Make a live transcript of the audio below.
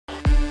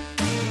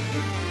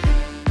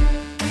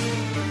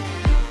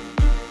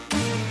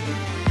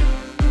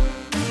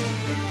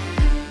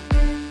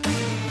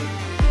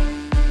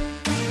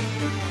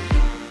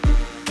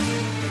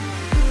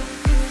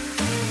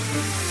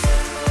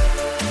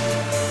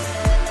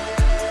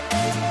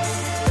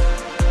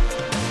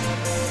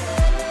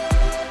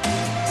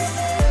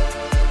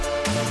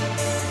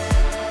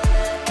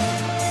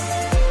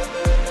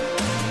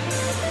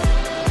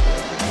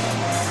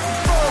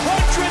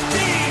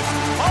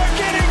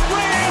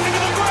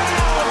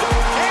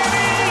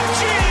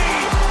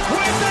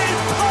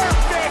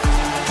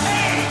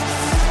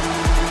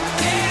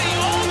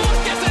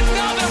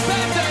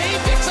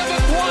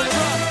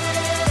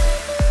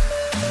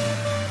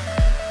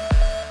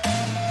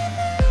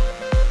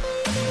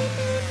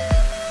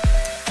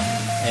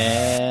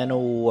And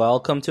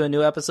welcome to a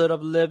new episode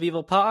of Live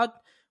Evil Pod.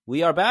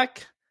 We are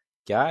back,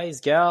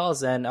 guys,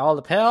 gals, and all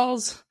the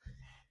pals.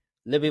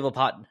 Live Evil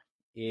Pod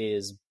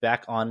is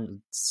back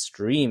on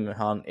stream,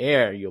 on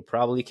air. You'll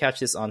probably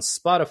catch this on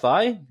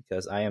Spotify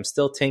because I am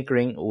still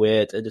tinkering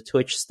with the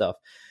Twitch stuff.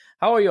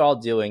 How are you all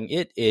doing?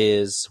 It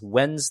is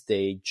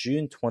Wednesday,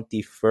 June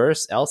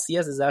 21st.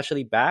 LCS is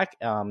actually back.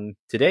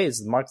 Today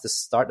marks the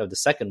start of the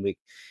second week.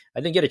 I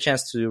didn't get a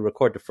chance to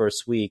record the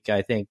first week.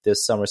 I think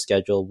this summer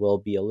schedule will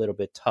be a little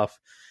bit tough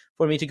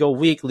for me to go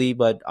weekly,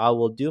 but I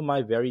will do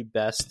my very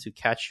best to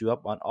catch you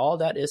up on all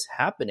that is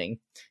happening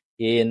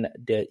in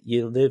the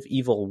Live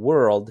Evil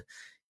world,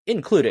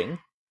 including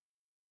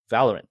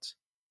Valorant.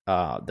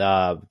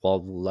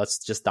 Let's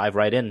just dive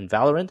right in.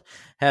 Valorant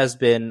has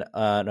been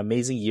an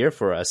amazing year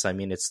for us. I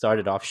mean, it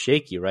started off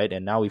shaky, right?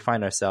 And now we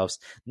find ourselves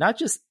not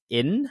just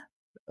in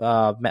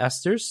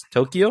Masters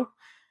Tokyo,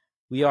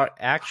 we are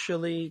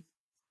actually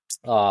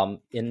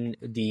in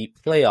the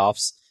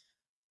playoffs.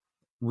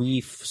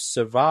 We've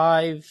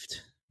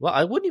survived. Well,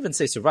 I wouldn't even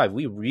say survived.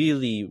 We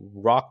really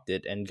rocked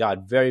it and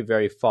got very,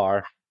 very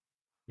far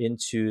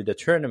into the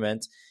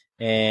tournament.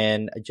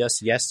 And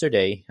just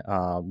yesterday,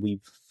 we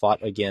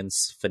fought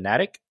against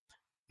Fnatic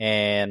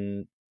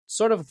and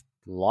sort of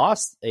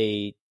lost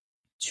a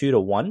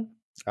 2-1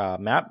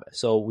 map.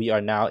 So we are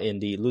now in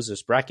the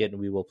losers bracket, and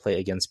we will play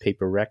against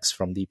Paper Rex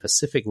from the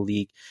Pacific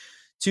League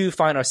to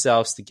find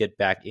ourselves to get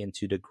back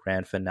into the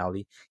grand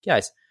finale.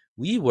 Guys,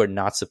 we were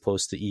not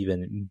supposed to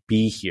even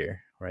be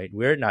here, right?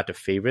 We're not the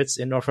favorites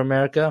in North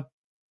America,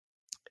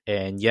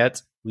 and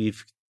yet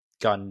we've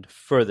gotten the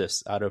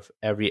furthest out of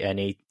every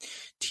NA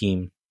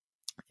team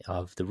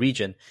of the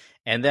region.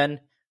 And then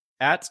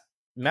at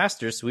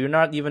Masters, we were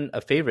not even a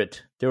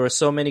favorite. There were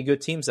so many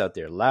good teams out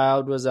there.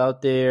 Loud was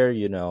out there.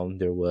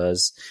 There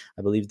was,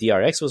 I believe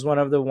DRX was one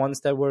of the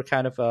ones that were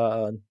kind of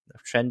a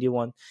trendy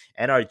one.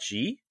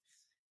 NRG.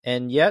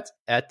 And yet,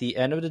 at the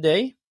end of the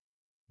day,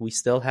 we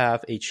still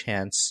have a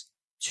chance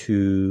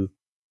to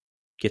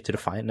get to the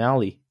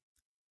finale.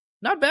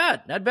 Not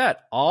bad, not bad.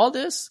 All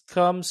this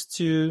comes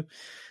to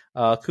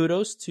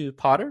kudos to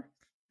Potter,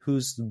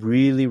 who's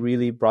really,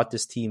 really brought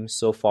this team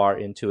so far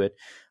into it.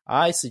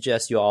 I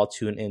suggest you all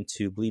tune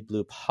into Bleed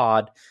Blue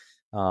Pod.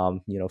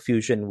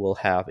 Fusion will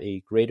have a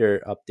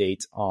greater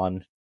update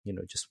on,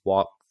 just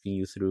walking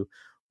you through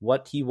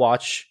what he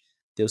watched.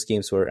 Those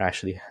games were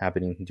actually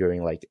happening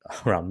during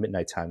around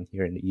midnight time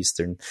here in the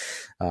Eastern,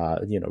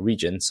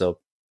 region.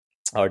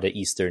 Or the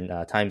Eastern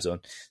time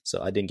zone.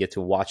 So I didn't get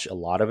to watch a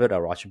lot of it. I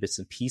watched bits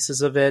and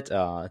pieces of it.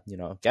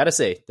 Gotta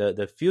say,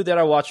 the few that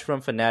I watched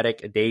from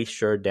Fnatic, they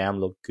sure damn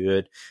look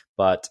good.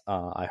 But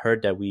I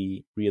heard that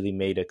we really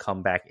made a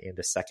comeback in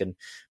the second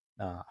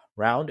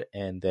round,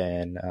 and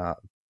then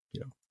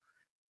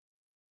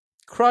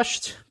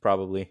crushed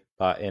probably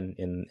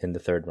in the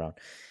third round.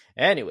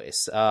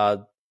 Anyways,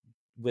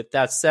 with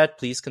that said,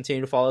 please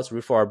continue to follow us.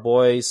 Root for our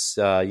boys.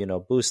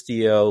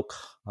 Boostio,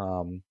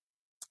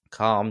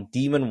 Calm,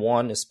 Demon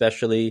One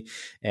especially,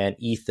 and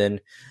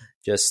Ethan.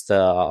 Just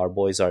our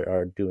boys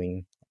are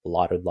doing a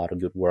lot of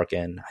good work,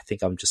 and I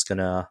think I'm just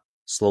gonna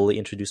slowly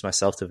introduce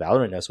myself to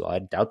Valorant as well. I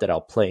doubt that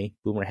I'll play.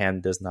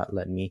 Boomerhand does not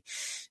let me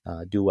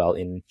do well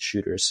in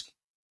shooters.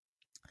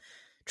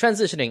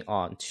 Transitioning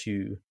on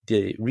to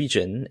the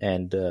region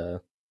and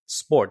the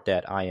sport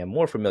that I am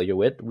more familiar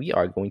with, we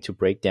are going to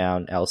break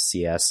down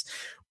LCS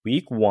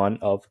week 1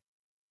 of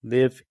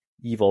Live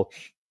Evil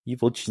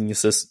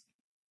Geniuses.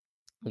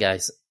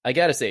 Guys, I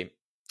gotta say,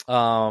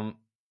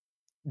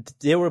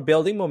 they were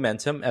building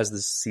momentum as the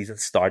season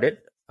started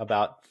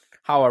about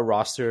how our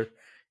roster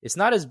is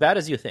not as bad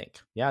as you think.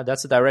 Yeah,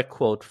 that's a direct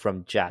quote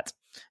from Jat.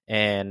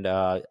 And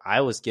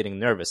I was getting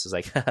nervous. It's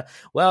like,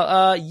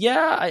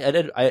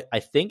 I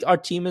think our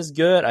team is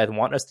good. I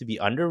want us to be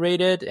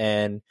underrated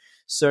and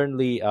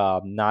certainly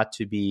not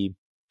to be,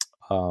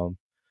 count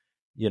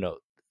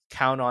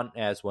on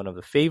as one of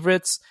the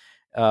favorites.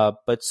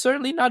 But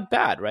certainly not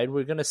bad, right?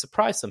 We're going to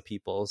surprise some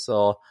people.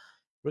 So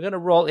we're going to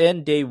roll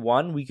in day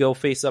 1. We go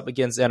face up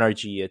against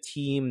NRG, a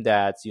team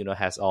that,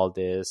 has all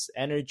this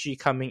energy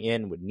coming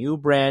in with new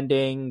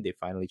branding. They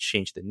finally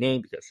changed the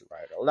name because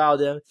Riot allowed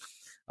them.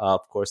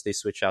 Of course, they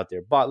switch out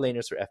their bot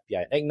laners for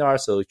FBI and Ignar,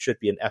 so it should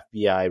be an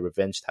FBI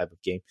revenge type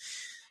of game.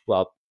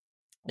 Well,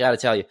 I got to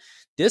tell you,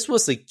 this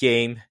was a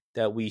game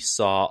that we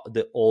saw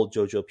the old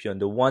Jojo Pion,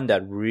 the one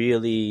that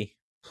really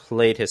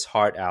played his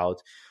heart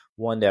out,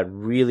 one that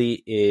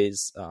really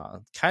is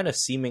kind of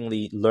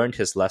seemingly learned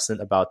his lesson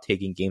about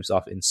taking games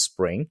off in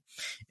spring.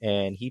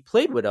 And he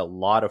played with a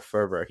lot of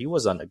fervor. He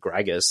was on the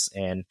Gragas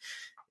and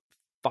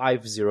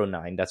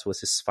 5-0-9. That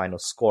was his final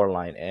score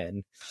line.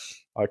 And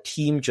our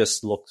team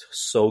just looked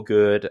so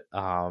good.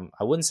 I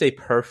wouldn't say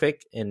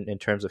perfect in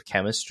terms of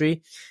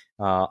chemistry.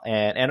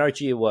 And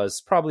NRG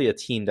was probably a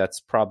team that's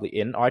probably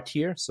in our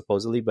tier,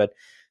 supposedly. But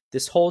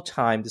this whole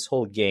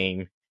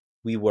game,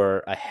 we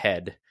were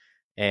ahead.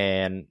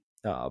 And,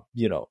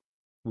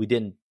 we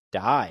didn't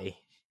die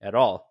at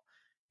all.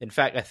 In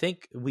fact, I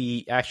think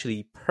we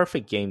actually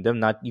perfect gamed them,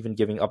 not even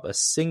giving up a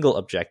single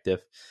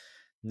objective.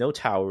 no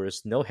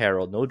towers, no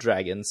herald, no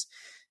dragons,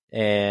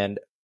 and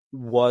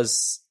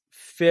was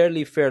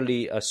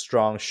fairly a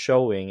strong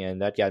showing,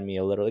 and that got me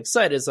a little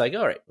excited. It's like,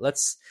 all right,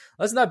 let's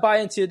not buy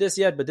into this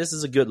yet, but this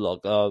is a good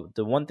look.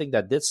 The one thing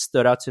that did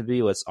stood out to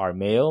me was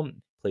Armeo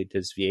played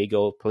his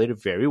Viego, played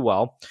it very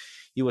well.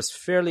 He was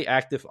fairly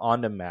active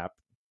on the map.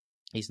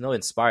 He's no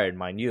inspired,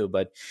 mind you,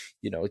 but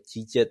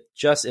he did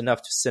just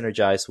enough to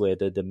synergize with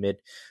the mid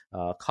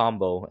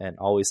combo and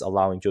always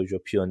allowing Jojo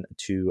Pyun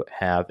to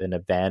have an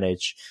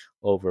advantage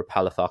over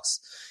Palafox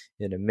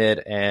in the mid.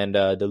 And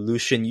the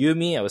Lucian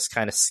Yuumi, I was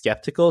kind of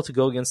skeptical to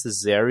go against the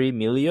Zeri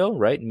Milio,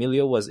 right?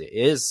 Milio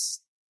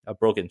is a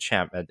broken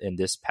champ in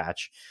this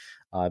patch.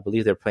 I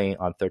believe they're playing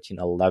on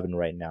 13-11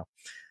 right now.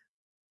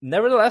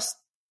 Nevertheless,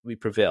 we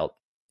prevailed.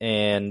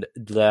 And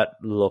that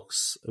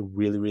looks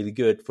really, really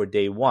good for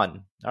day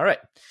one. All right.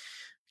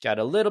 Got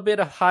a little bit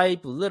of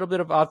hype, a little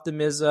bit of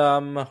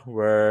optimism.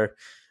 We're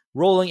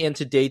rolling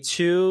into day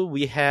two.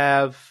 We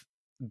have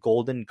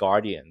Golden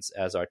Guardians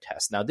as our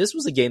test. Now, this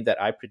was a game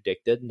that I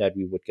predicted that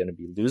we were going to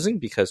be losing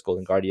because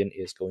Golden Guardian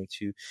is going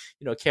to,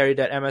 carry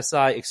that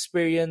MSI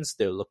experience.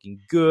 They're looking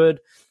good.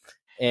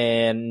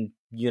 And,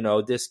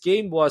 this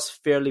game was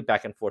fairly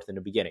back and forth in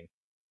the beginning.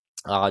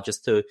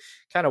 Just to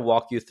kind of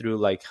walk you through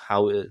like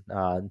how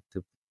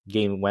the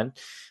game went.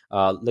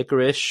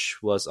 Licorice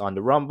was on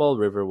the Rumble,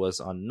 River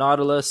was on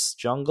Nautilus,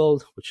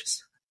 Jungle, which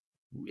is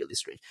really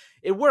strange.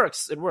 It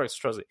works,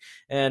 trust me.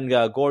 And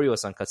Gory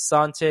was on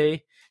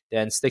Cassante.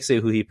 Then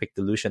Stixxay, who he picked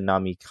the Lucian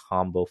Nami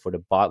combo for the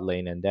bot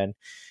lane, and then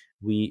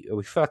we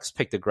Flex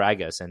picked the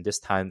Gragas, and this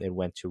time it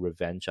went to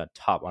Revenge on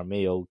top.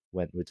 Armeo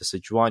went with the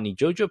Sejuani.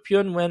 Jojo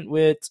Pyun went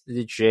with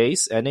the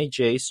Jace, NA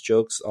Jace,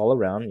 jokes all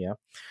around, yeah.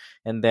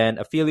 And then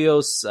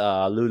Aphelios,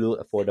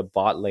 Lulu for the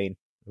bot lane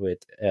with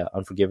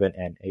Unforgiven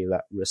and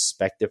Ayla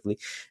respectively.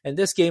 And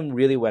this game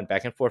really went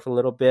back and forth a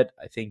little bit.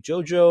 I think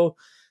Jojo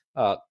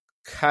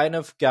kind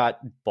of got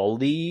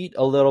bullied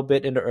a little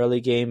bit in the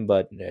early game,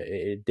 but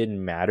it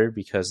didn't matter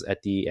because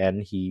at the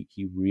end he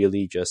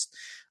really just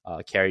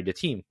carried the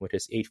team with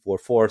his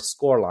 8-4-4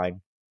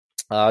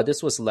 scoreline.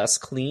 This was less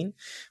clean,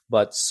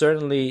 but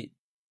certainly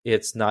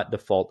it's not the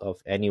fault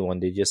of anyone.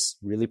 They just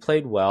really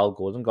played well.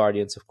 Golden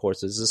Guardians, of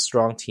course, is a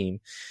strong team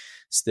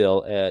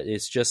still.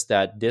 It's just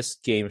that this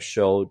game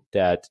showed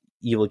that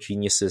Evil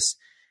Geniuses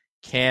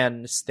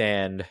can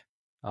stand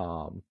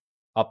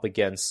up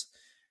against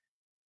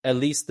at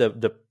least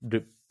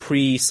the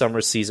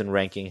pre-summer season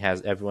ranking.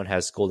 Everyone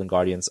has Golden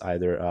Guardians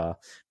either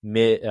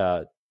mid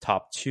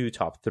top 2,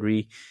 top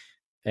 3,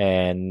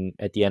 and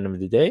at the end of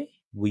the day,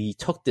 we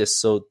took this.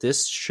 So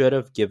this should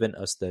have given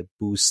us the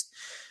boost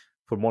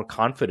for more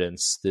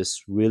confidence.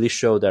 This really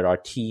showed that our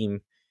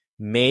team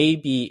may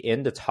be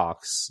in the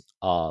talks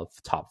of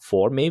top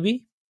 4,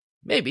 maybe,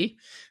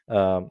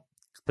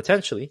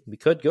 potentially. We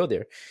could go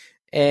there.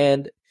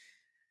 And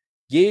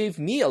gave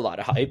me a lot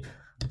of hype.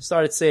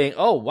 Started saying,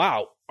 oh,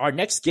 wow, our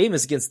next game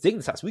is against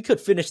Dignitas. We could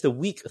finish the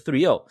week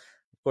 3-0. Of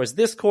course,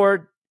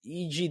 Discord,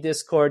 EG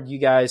Discord, you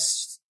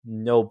guys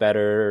know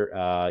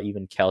better.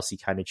 Even Kelsey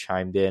kind of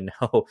chimed in.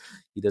 Oh,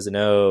 he doesn't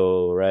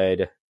know,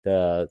 right?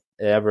 The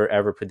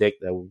ever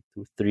predict a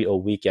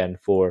 3-0 weekend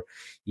for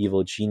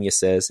Evil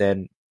Geniuses.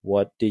 And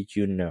what did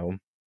you know?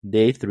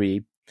 Day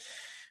 3,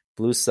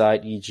 blue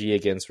side EG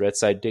against red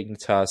side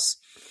Dignitas.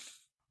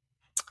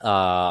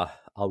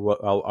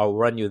 I'll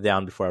run you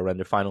down before I run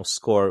the final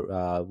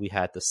score. We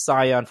had the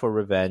Scion for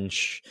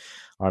Revenge.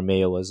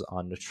 Armeo was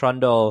on the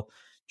Trundle.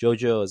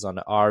 Jojo was on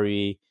the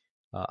Ari.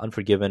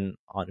 Unforgiven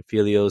on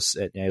Aphelios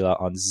and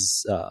Ayla on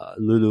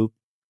Lulu.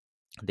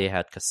 They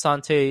had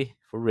Cassante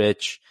for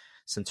Rich.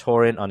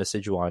 Centurion on the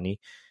Sejuani,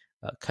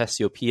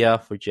 Cassiopeia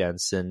for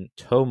Jensen,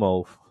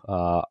 Tomo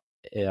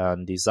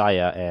on the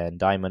Xayah, and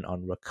Diamond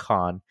on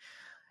Rakan.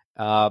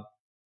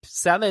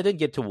 Sadly, I didn't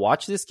get to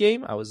watch this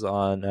game. I was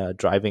on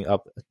driving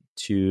up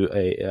to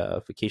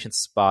a vacation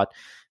spot,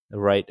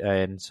 right?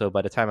 And so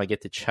by the time I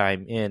get to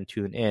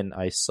tune in,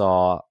 I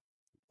saw,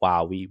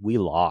 wow, we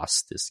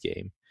lost this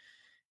game.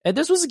 And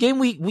this was a game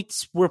we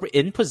were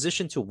in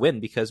position to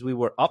win because we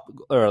were up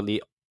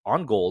early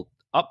on gold,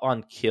 up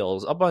on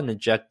kills, up on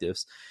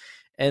objectives,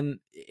 and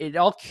it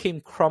all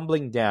came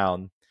crumbling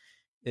down.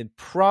 And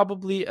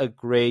probably a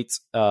great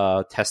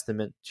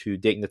testament to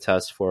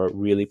Dignitas for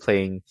really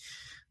playing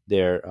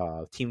their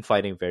team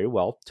fighting very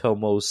well.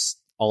 Tomo's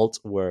ult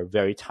were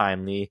very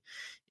timely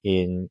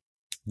in,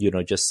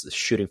 just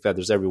shooting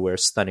feathers everywhere,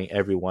 stunning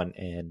everyone,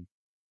 and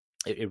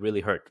it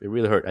really hurt. It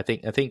really hurt. I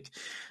think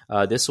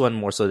this one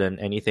more so than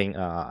anything,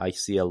 I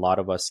see a lot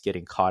of us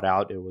getting caught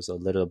out. It was a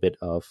little bit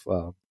of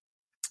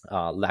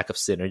lack of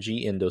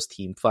synergy in those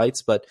team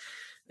fights, but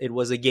it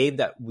was a game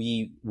that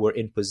we were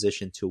in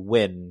position to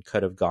win,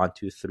 could have gone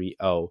to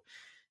 3-0.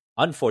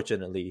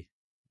 Unfortunately,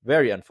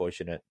 very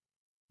unfortunate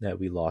that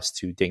we lost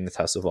to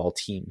Dignitas of all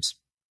teams.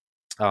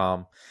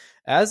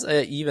 As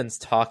Evan's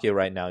talking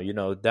right now,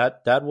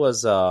 that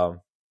was a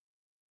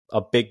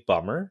big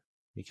bummer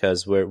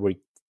because we're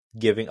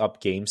giving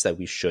up games that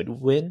we should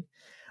win,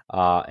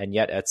 and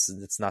yet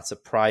it's not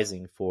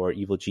surprising for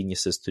Evil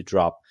Geniuses to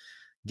drop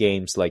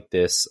games like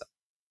this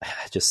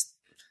just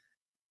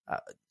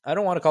I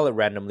don't want to call it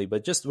randomly,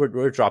 but just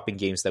we're dropping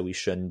games that we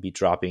shouldn't be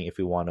dropping if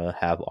we want to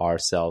have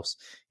ourselves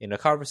in a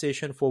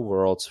conversation for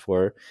Worlds,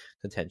 for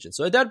contention.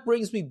 So that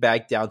brings me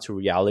back down to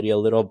reality a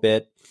little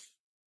bit.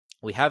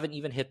 We haven't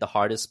even hit the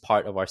hardest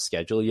part of our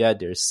schedule yet.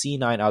 There's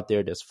C9 out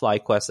there. There's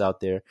FlyQuest out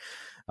there.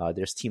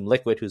 There's Team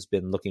Liquid, who's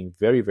been looking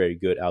very, very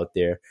good out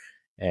there.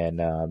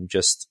 And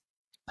just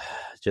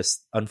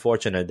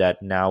unfortunate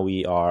that now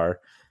we are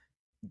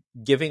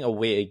giving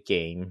away a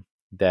game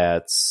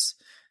that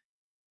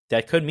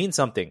could mean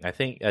something. I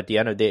think at the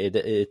end of the day,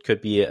 it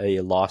could be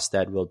a loss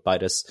that will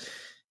bite us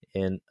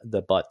in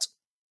the butt.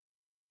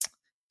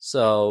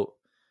 So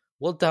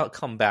we'll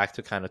come back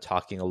to kind of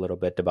talking a little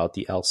bit about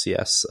the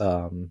LCS,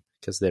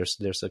 because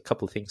there's a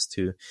couple of things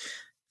to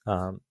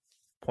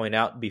point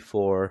out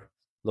before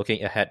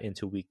looking ahead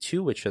into week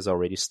 2, which has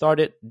already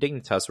started.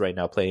 Dignitas right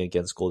now playing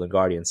against Golden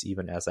Guardians,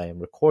 even as I am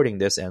recording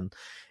this, and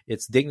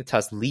it's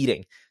Dignitas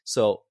leading.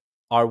 So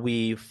are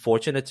we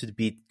fortunate to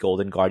beat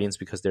Golden Guardians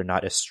because they're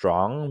not as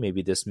strong?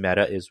 Maybe this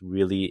meta is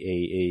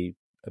really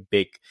a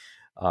big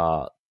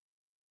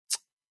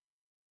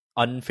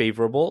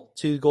unfavorable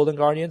to Golden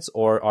Guardians,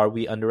 or are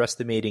we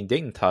underestimating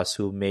Dignitas,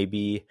 who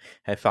maybe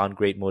have found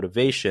great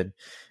motivation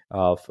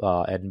of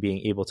and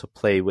being able to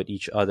play with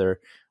each other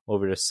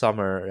over the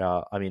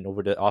summer?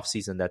 Over the off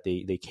season, that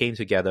they came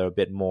together a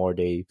bit more.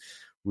 They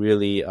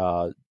really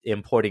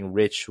importing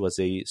Rich was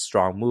a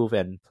strong move,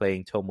 and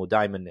playing Tomo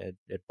Diamond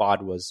at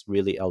bot was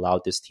really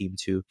allowed this team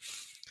to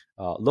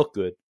look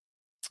good.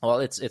 Well,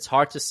 it's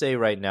hard to say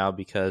right now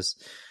because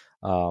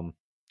I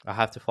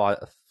have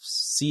to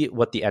see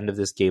what the end of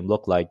this game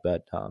look like,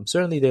 but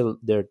certainly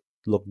they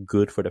look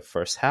good for the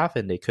first half,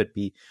 and they could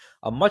be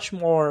a much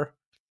more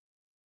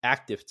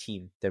active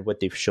team than what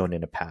they've shown in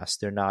the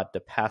past. They're not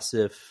the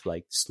passive,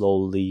 like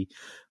slowly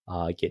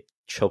get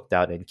choked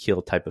out and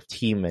killed type of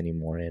team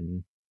anymore,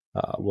 and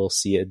we'll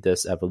see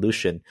this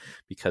evolution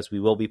because we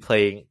will be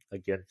playing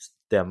against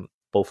them,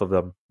 both of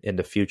them, in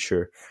the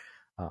future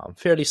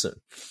fairly soon.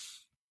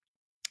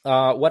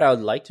 What I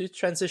would like to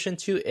transition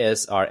to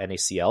is our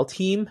NACL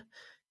team.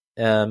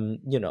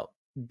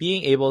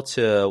 Being able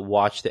to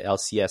watch the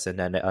LCS and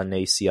then the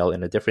NACL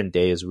in a different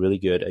day is really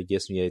good. It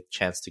gives me a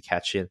chance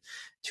to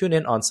tune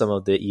in on some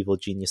of the Evil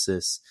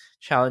Geniuses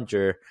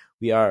Challenger.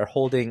 We are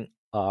holding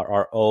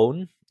our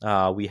own.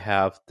 We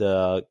have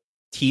the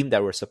team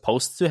that were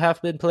supposed to have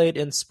been played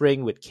in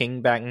spring with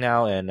King back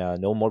now and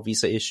no more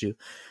visa issue.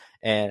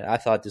 And I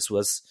thought this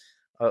was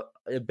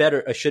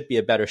should be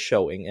a better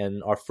showing.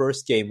 And our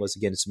first game was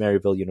against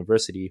Maryville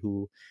University,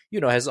 who,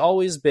 has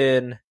always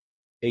been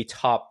a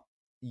top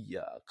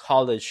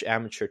college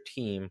amateur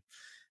team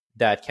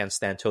that can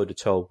stand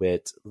toe-to-toe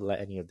with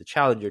any of the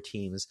challenger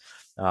teams,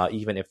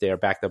 even if they are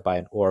backed up by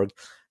an org.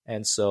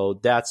 And so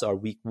that's our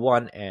week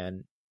 1,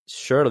 and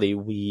surely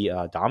we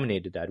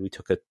dominated that. We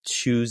took a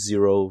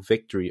 2-0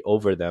 victory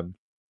over them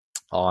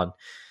on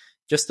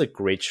just a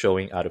great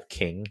showing out of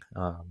King.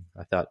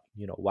 I thought,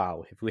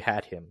 wow, if we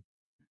had him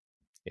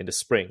in the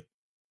spring,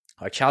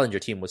 our challenger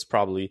team was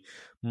probably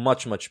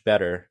much, much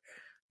better.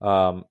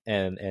 And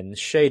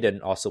Shaden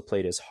also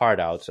played his heart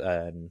out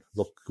and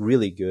looked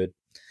really good.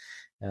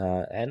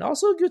 And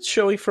also a good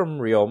showing from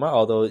Ryoma,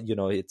 although,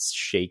 it's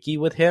shaky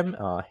with him.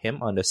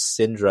 Him on the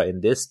Syndra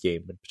in this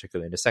game, in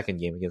particular in the second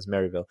game against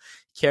Maryville,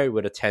 carried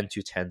with a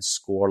 10-10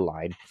 score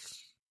line.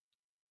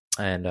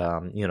 And,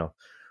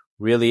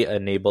 really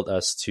enabled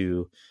us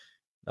to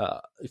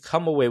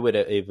come away with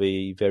a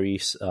very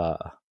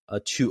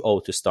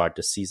 2-0 to start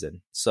the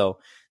season. So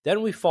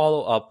then we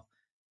follow up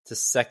the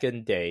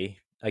second day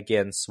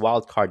against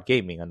Wildcard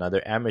Gaming,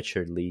 another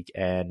amateur league,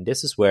 and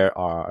this is where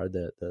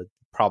the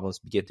problems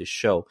begin to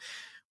show.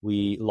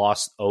 We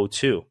lost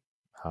 0-2.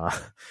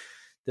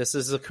 This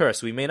is a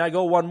curse. We may not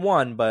go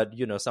 1-1, but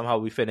somehow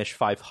we finished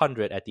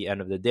 500 at the end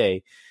of the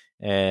day,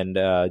 and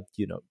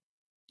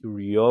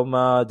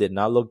Ryoma did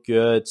not look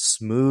good.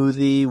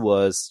 Smoothie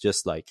was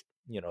just like,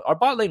 our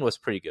bot lane was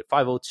pretty good.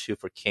 502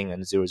 for King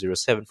and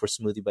 007 for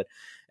Smoothie, but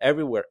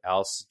everywhere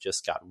else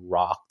just got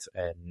rocked,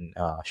 and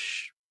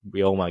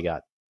Ryoma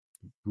got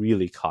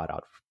really caught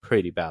out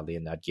pretty badly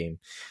in that game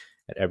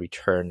at every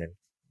turn. And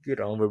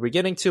we're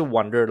beginning to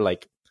wonder,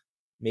 like,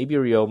 maybe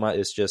Ryoma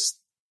is just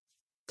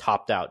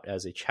topped out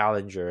as a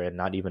challenger and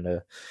not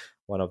even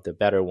one of the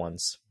better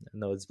ones.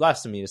 No, it's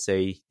blasphemy to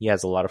say he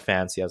has a lot of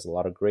fans. He has a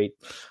lot of great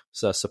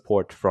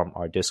support from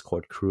our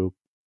Discord crew.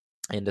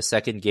 In the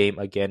second game,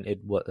 again,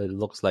 it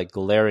looks like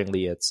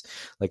glaringly it's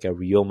like a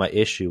Ryoma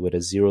issue with a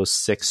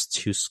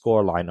 0-6-2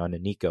 scoreline on a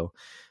Nico,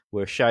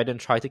 where Shaiden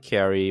tried to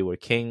carry, where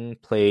King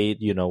played,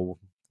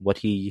 what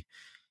he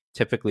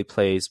typically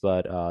plays,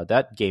 but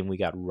that game we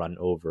got run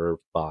over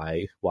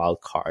by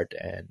Wildcard,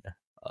 and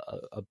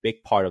a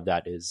big part of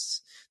that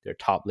is their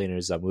top laner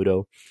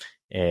Zamudo,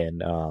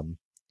 and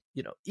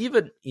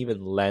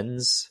even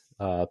Lens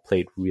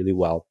played really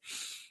well,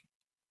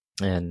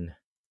 and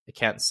I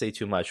can't say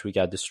too much. We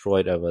got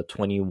destroyed of a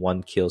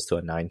 21 kills to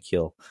a 9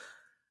 kill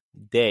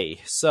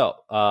day.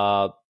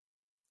 So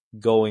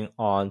going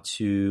on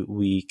to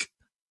week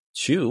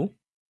 2,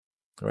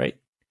 right?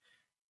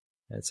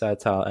 That's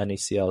how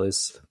NACL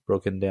is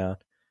broken down.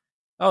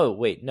 Oh,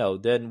 wait, no.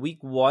 Then week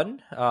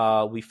 1,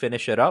 we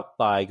finish it up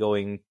by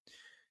going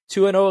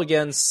 2-0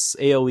 against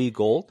AOE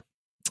Gold.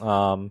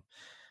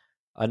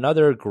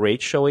 Another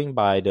great showing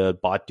by the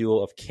bot duo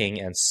of King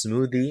and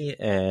Smoothie.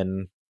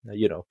 And,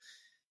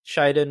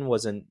 Shiden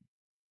wasn't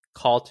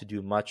called to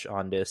do much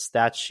on the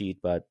stat sheet,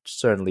 but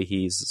certainly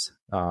he's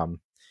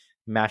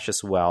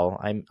matches well.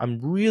 I'm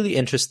really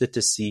interested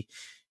to see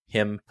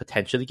him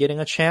potentially getting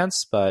a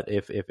chance, but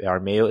if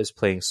Armeo is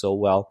playing so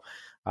well,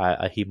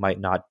 he might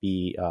not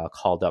be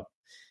called up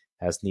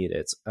as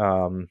needed.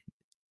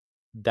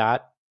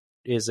 That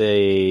is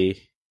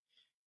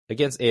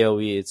against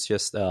AOE. It's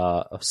just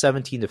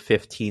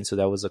 17-15, so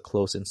that was a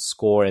close in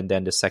score. And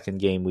then the second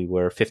game we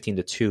were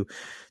 15-2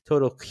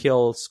 total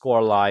kill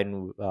score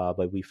line,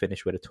 but we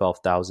finished with a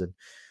 12,000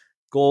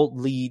 gold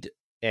lead.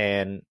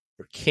 And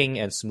King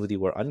and Smoothie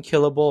were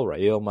unkillable.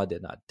 Ryoma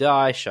did not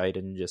die.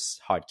 Shiden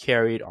just hard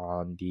carried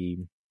on the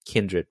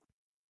Kindred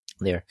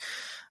there.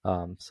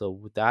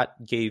 So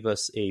that gave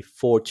us a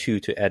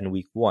 4-2 to end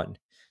week 1.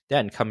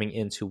 Then coming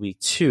into week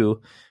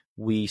 2,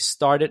 we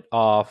started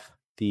off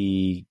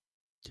the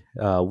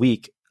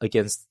week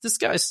against this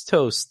guy's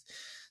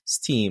Toast's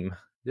team.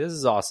 This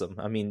is awesome.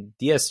 I mean,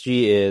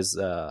 DSG is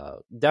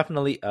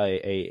definitely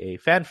a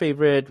fan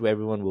favorite where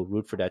everyone will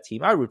root for that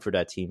team. I root for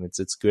that team.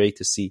 It's great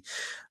to see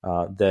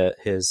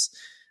his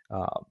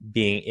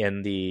being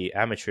in the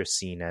amateur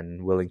scene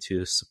and willing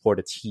to support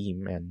a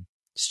team. And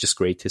it's just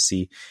great to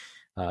see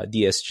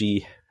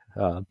DSG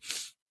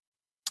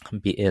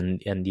be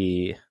in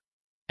the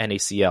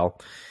NACL.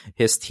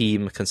 His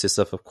team consists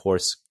of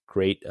course,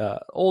 great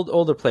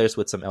older players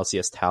with some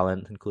LCS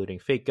talent, including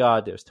Fake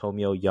God. There's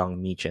Tomio, Young,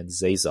 Meech, and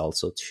Zazel.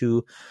 So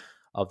 2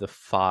 of the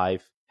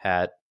 5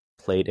 had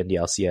played in the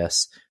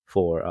LCS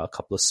for a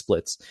couple of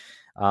splits.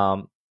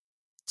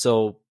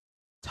 So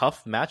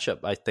tough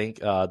matchup. I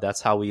think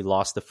that's how we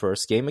lost the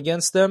first game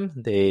against them.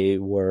 They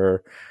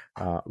were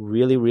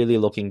really, really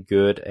looking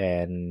good.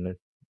 And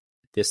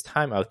this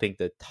time, I think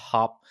the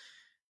top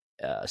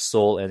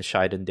Soul and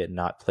Shiden did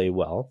not play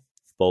well.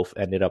 Both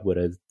ended up with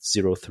a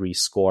 0-3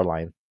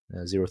 scoreline.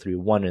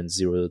 0-3-1 and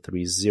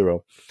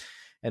 0-3-0.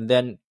 And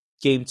then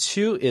game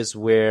 2 is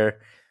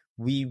where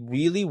we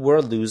really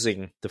were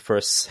losing the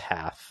first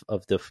half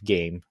of the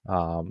game.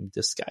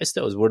 The Sky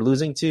Stones were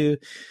losing to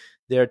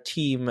their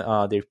team.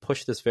 They've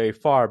pushed us very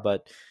far,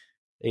 but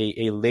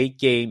a late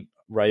game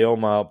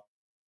Ryoma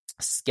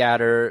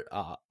scatter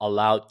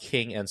allowed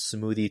King and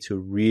Smoothie to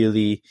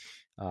really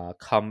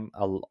come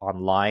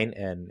online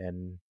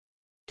and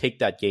take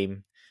that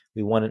game.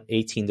 We won an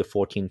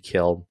 18-14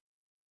 kill.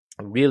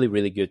 A really,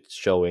 really good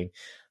showing.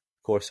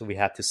 Of course, we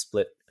had to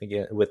split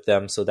again with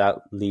them, so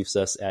that leaves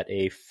us at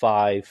a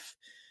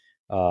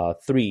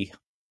 5-3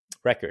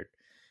 record.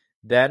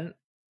 Then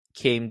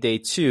came day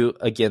 2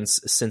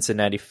 against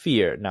Cincinnati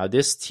Fear. Now,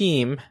 this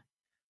team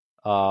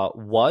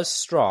was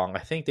strong.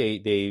 I think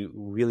they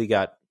really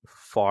got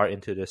far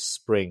into the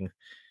spring.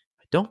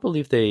 I don't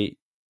believe they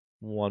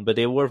won, but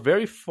they were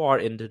very far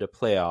into the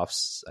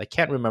playoffs. I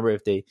can't remember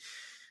if they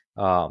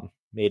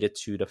made it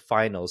to the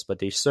finals, but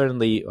they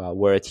certainly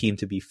were a team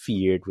to be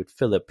feared with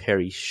Philip,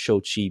 Perry,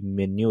 Shochi,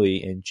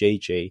 Minui, and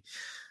JJ.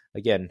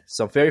 Again,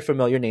 some very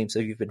familiar names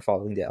if you've been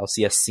following the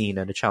LCS scene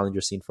and the Challenger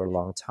scene for a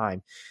long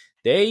time.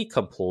 They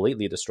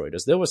completely destroyed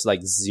us. There was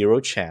like zero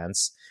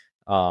chance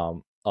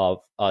of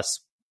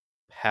us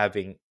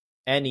having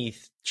any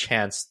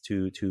chance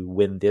to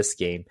win this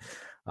game.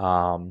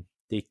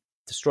 They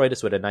destroyed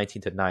us with a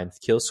 19-9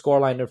 kill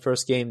scoreline in the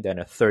first game, then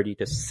a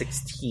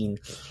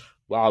 30-16.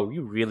 Wow,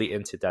 you really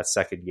into that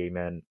second game,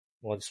 man.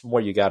 Once more,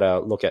 you gotta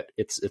look at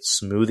it's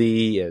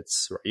Smoothie,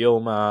 it's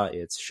Ryoma,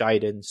 it's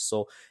Shiden.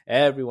 So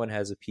everyone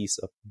has a piece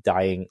of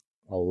dying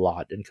a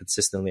lot and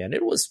consistently, and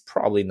it was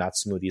probably not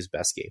Smoothie's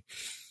best game.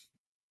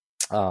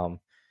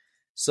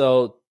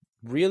 So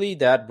really,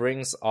 that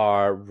brings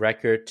our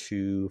record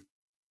to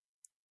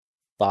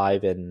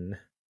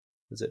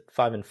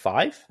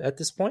 5-5 at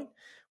this point.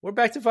 We're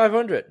back to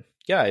 500,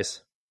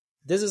 guys.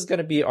 This is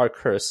gonna be our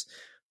curse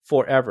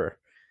forever.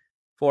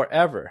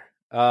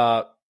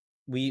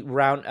 We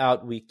round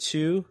out week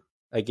 2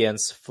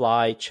 against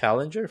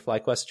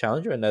FlyQuest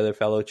Challenger, another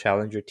fellow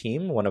Challenger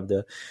team, one of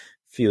the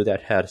few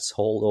that had its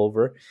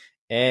holdover.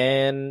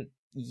 And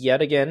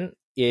yet again,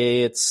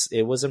 it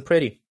wasn't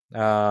pretty.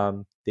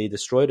 They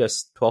destroyed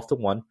us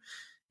 12-1,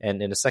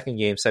 and in the second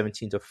game,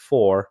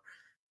 17-4.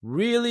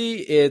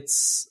 Really,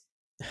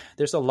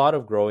 there's a lot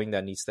of growing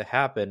that needs to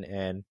happen,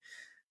 and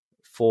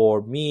for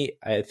me,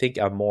 I think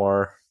I'm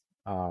more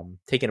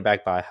taken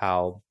aback by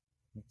how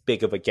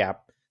big of a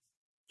gap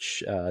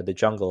the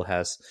jungle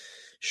has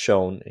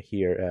shown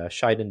here.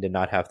 Shiden did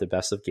not have the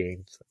best of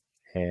games,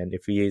 and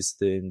if he is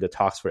in the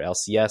talks for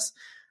LCS,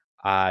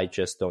 I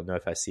just don't know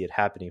if I see it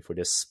happening for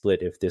this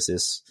split if this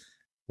is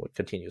what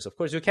continues. Of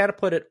course, you can't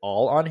put it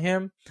all on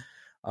him,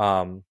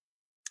 but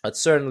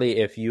certainly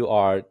if you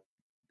are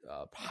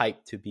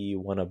hyped to be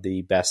one of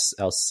the best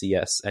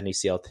LCS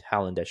NACL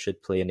talent that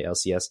should play in the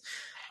LCS,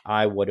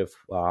 I would have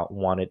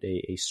wanted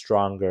a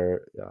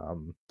stronger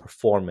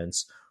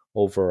performance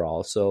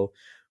overall. So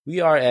we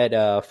are at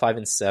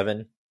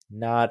 5-7,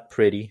 not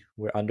pretty.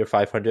 We're under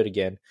 500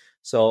 again.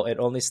 So it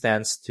only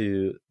stands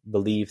to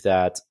believe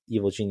that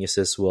Evil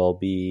Geniuses will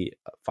be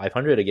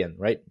 500 again,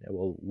 right?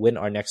 We'll win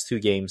our next 2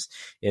 games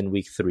in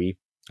week 3.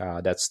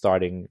 That's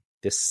starting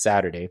this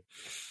Saturday.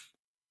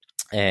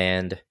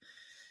 And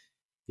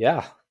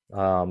yeah,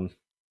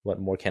 what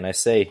more can I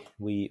say?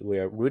 We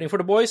are rooting for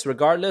the boys,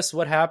 regardless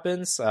what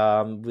happens.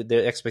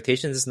 The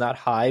expectations is not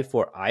high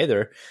for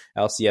either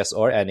LCS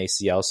or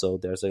NACL, so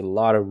there's a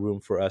lot of room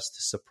for us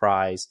to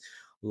surprise,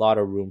 a lot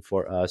of room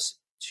for us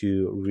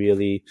to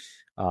really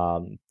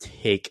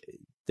take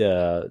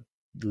the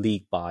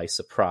league by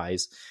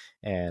surprise.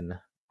 And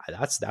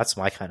that's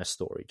my kind of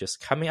story.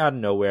 Just coming out of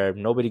nowhere,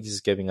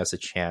 nobody's giving us a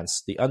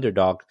chance. The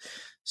underdog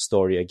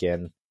story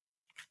again,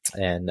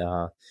 and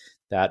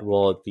that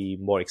will be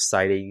more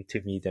exciting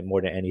to me than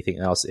more than anything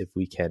else if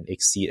we can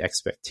exceed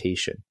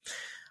expectation.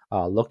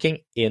 Looking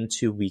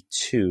into week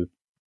 2,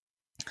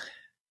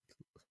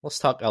 let's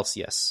talk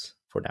LCS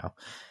for now.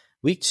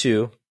 Week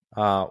 2,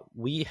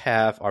 we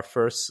have our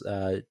first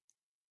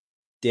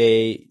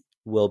day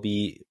will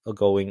be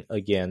going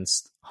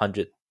against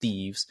 100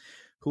 Thieves,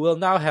 who will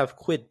now have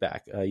Quid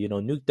back.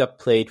 Nuked Up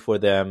played for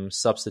them,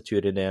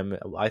 substituted him.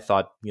 I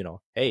thought,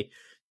 hey,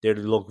 they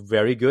look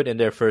very good in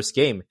their first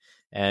game,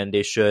 and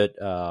they should,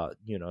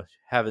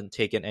 haven't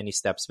taken any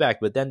steps back.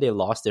 But then they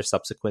lost their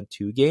subsequent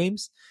 2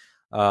 games.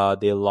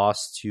 They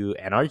lost to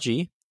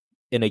NRG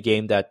in a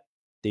game that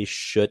they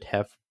should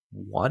have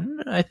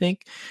won, I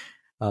think.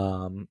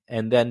 And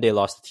then they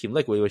lost to Team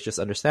Liquid, which is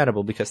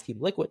understandable because Team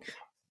Liquid,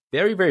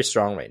 very, very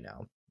strong right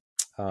now.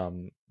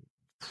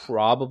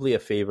 Probably a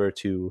favor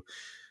to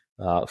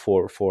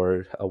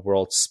for a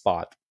world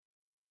spot.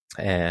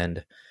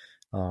 And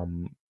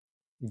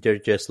they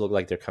just look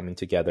like they're coming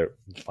together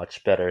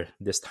much better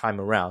this time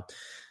around.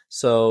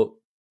 So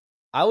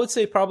I would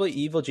say probably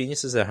Evil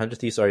Geniuses and 100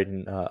 Thieves are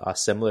in a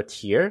similar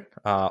tier.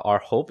 Our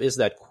hope is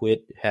that Quid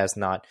has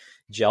not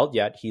gelled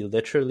yet. He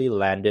literally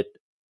landed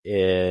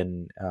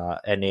in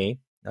NA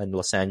in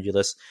Los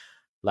Angeles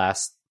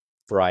last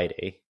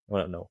Friday.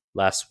 Well, no,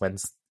 last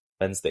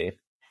Wednesday.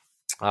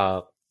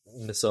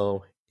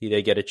 So he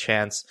did get a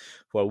chance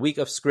for a week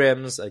of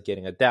scrims,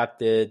 getting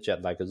adapted.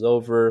 Jet lag is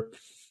over.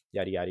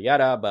 Yada, yada,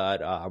 yada.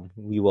 But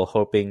we were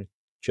hoping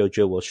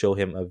JoJo will show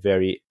him a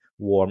very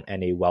warm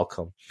NA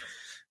welcome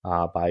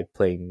by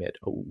playing mid.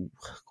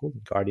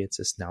 Golden Guardians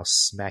is now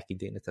smacking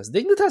Dignitas.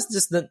 Dignitas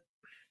just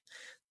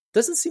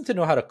doesn't seem to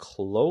know how to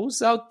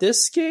close out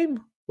this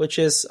game, which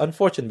is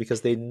unfortunate because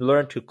they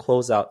learned to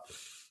close out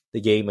the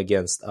game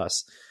against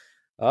us.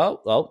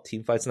 Oh, well,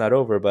 team fight's not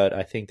over, but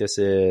I think this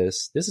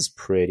is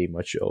pretty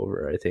much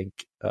over. I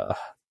think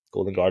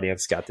Golden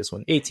Guardians got this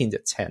one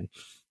 18-10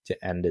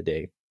 to end the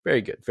day.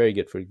 Very good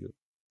for you,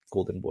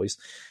 Golden Boys,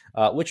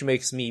 which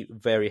makes me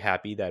very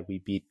happy that we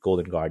beat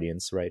Golden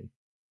Guardians, right?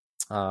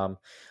 All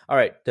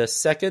right, the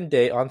second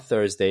day on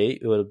Thursday,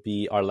 it will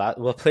be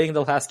we're playing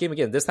the last game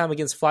again, this time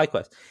against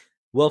FlyQuest.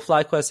 Will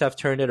FlyQuest have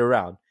turned it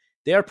around?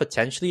 They are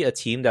potentially a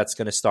team that's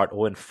going to start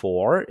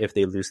 0-4 if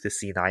they lose to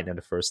C9 on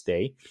the first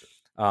day.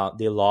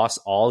 They lost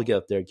all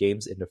of their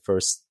games in the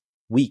first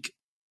week,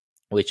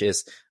 which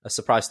is a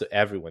surprise to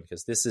everyone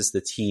because this is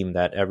the team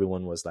that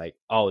everyone was like,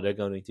 oh, they're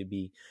going to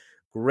be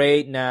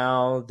great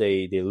now.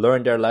 They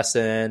learned their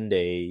lesson.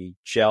 They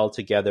gel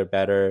together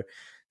better.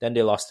 Then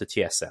they lost to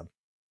TSM.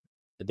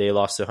 They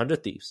lost to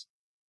 100 Thieves.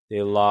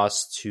 They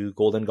lost to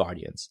Golden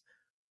Guardians.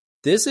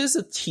 This is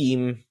a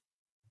team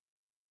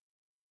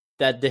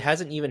that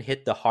hasn't even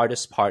hit the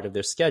hardest part of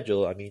their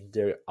schedule. I mean,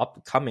 they're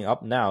coming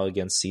up now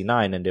against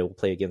C9, and they will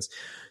play against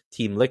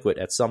Team Liquid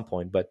at some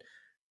point, but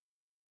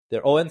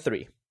they're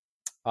 0-3.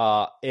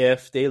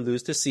 If they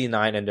lose to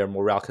C9 and their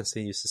morale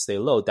continues to stay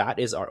low, that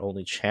is our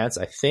only chance,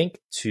 I think,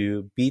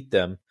 to beat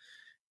them.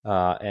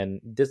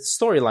 And the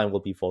storyline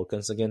will be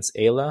Vulcans against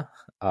Ayla.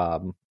 I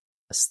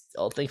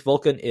still think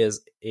Vulcan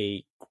is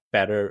a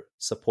better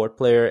support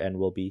player and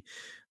will be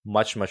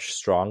much, much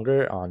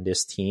stronger on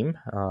this team.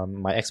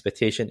 My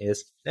expectation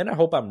is, and I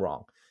hope I'm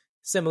wrong,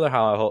 similar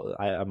how I hope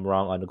I'm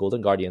wrong on the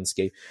Golden Guardians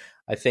game.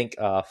 I think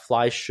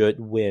Fly should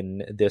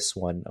win this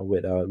one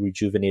with a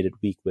rejuvenated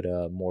week with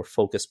a more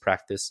focused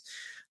practice.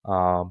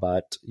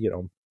 But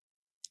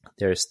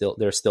there's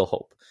still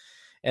hope.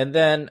 And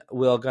then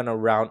we're gonna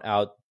round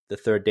out the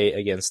third day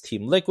against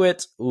Team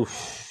Liquid.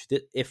 Oof!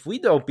 If we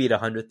don't beat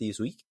 100 Thieves,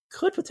 we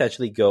could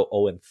potentially go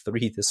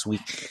 0-3 this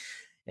week.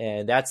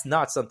 And that's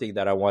not something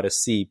that I want to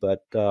see,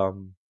 but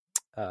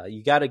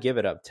you got to give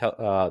it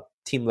up.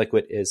 Team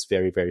Liquid is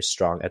very, very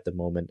strong at the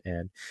moment,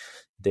 and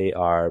they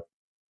are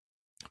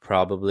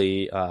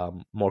probably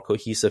more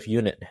cohesive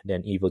unit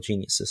than Evil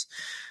Geniuses.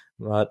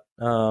 But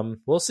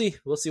we'll see.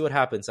 We'll see what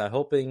happens. I'm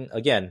hoping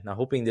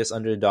this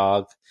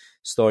underdog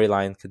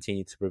storyline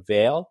continue to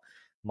prevail.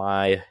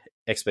 My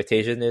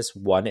expectation is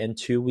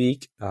 1-2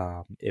 week.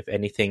 If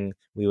anything,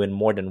 we win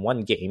more than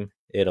one game,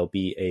 it'll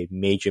be a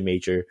major,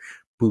 major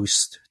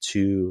boost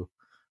to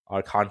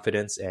our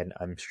confidence, and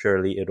I'm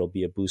surely it'll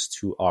be a boost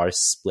to our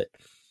split.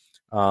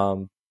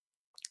 One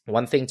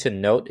thing to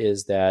note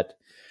is that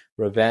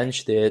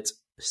Revenge did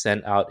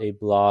send out a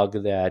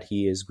blog that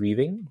he is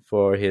grieving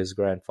for his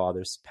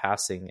grandfather's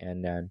passing,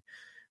 and then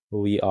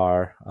we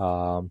are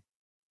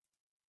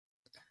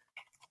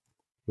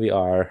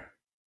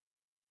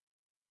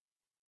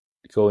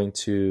going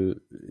to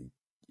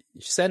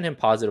send him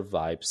positive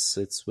vibes.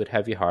 It's with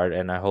heavy heart,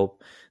 and I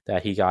hope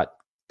that he got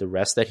the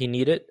rest that he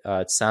needed.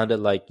 It sounded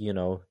like he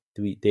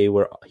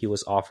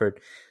was offered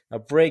a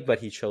break, but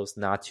he chose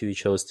not to. He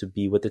chose to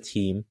be with the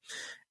team,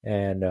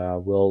 and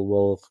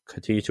we'll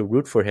continue to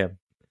root for him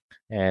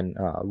and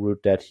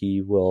root that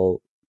he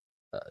will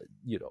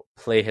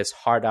play his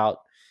heart out,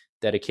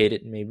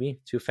 dedicated maybe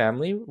to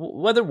family,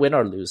 whether win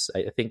or lose.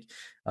 I think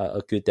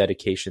a good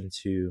dedication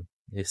to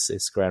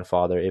his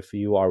grandfather. If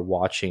you are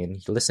watching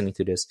and listening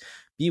to this,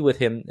 be with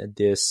him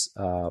this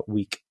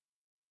week.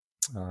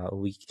 And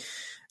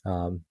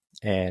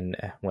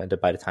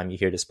by the time you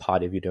hear this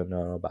pod, if you don't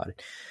know about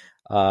it,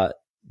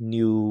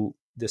 new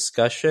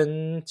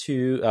discussion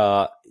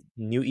to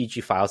new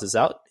EG Files is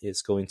out.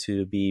 It's going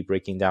to be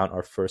breaking down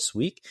our first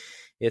week.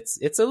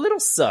 It's a little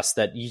sus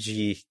that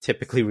EG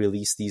typically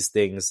release these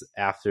things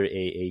after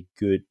a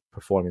good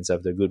performance,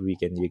 after a good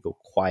week, and they go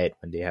quiet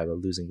when they have a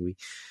losing week.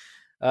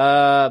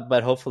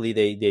 But hopefully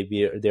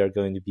they're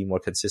going to be more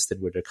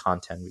consistent with their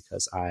content,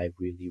 because I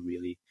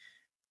really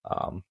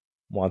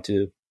want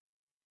to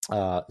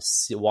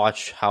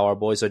watch how our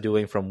boys are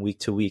doing from week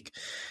to week.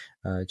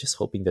 Just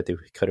hoping that they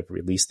could have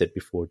released it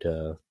before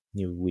the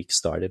new week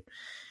started.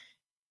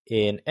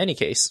 In any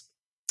case,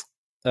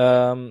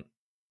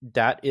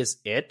 that is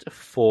it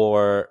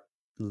for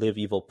Live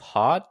Evil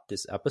Pod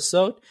this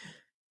episode.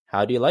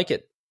 How do you like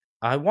it?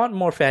 I want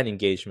more fan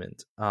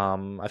engagement.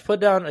 I put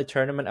down a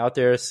tournament out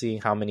there,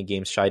 seeing how many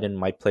games Shiden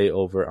might play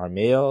over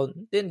Armeo.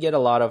 Didn't get a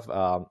lot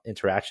of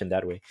interaction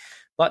that way,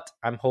 but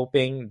I'm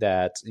hoping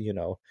that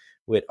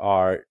with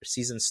our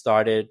season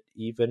started,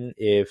 even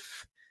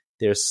if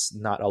there's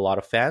not a lot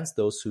of fans,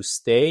 those who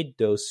stayed,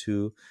 those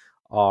who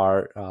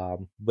are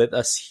with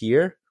us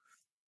here,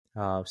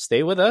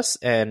 stay with us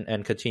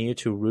and continue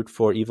to root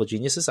for Evil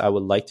Geniuses. I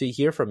would like to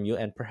hear from you,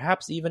 and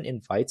perhaps even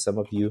invite some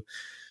of you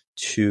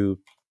to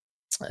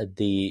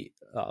the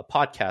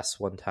podcast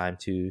one time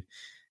to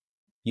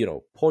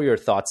pour your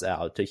thoughts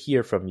out, to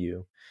hear from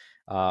you.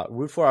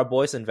 Root for our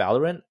boys in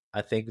Valorant.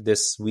 I think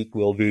this week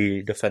will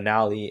be the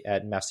finale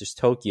at Masters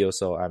Tokyo,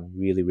 so I'm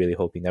really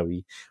hoping that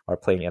we are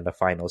playing in the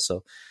finals.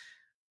 So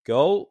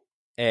go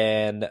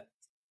and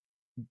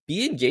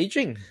be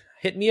engaging.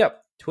 Hit me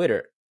up,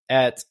 Twitter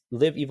at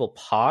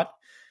LiveEvilPod,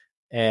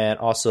 and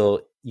also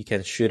you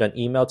can shoot an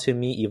email to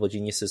me,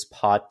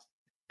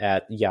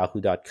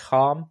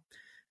 evilgeniusespod@yahoo.com.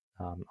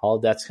 All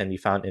of that can be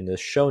found in the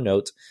show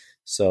notes.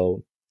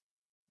 So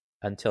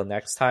until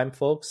next time,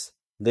 folks,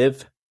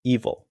 live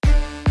evil.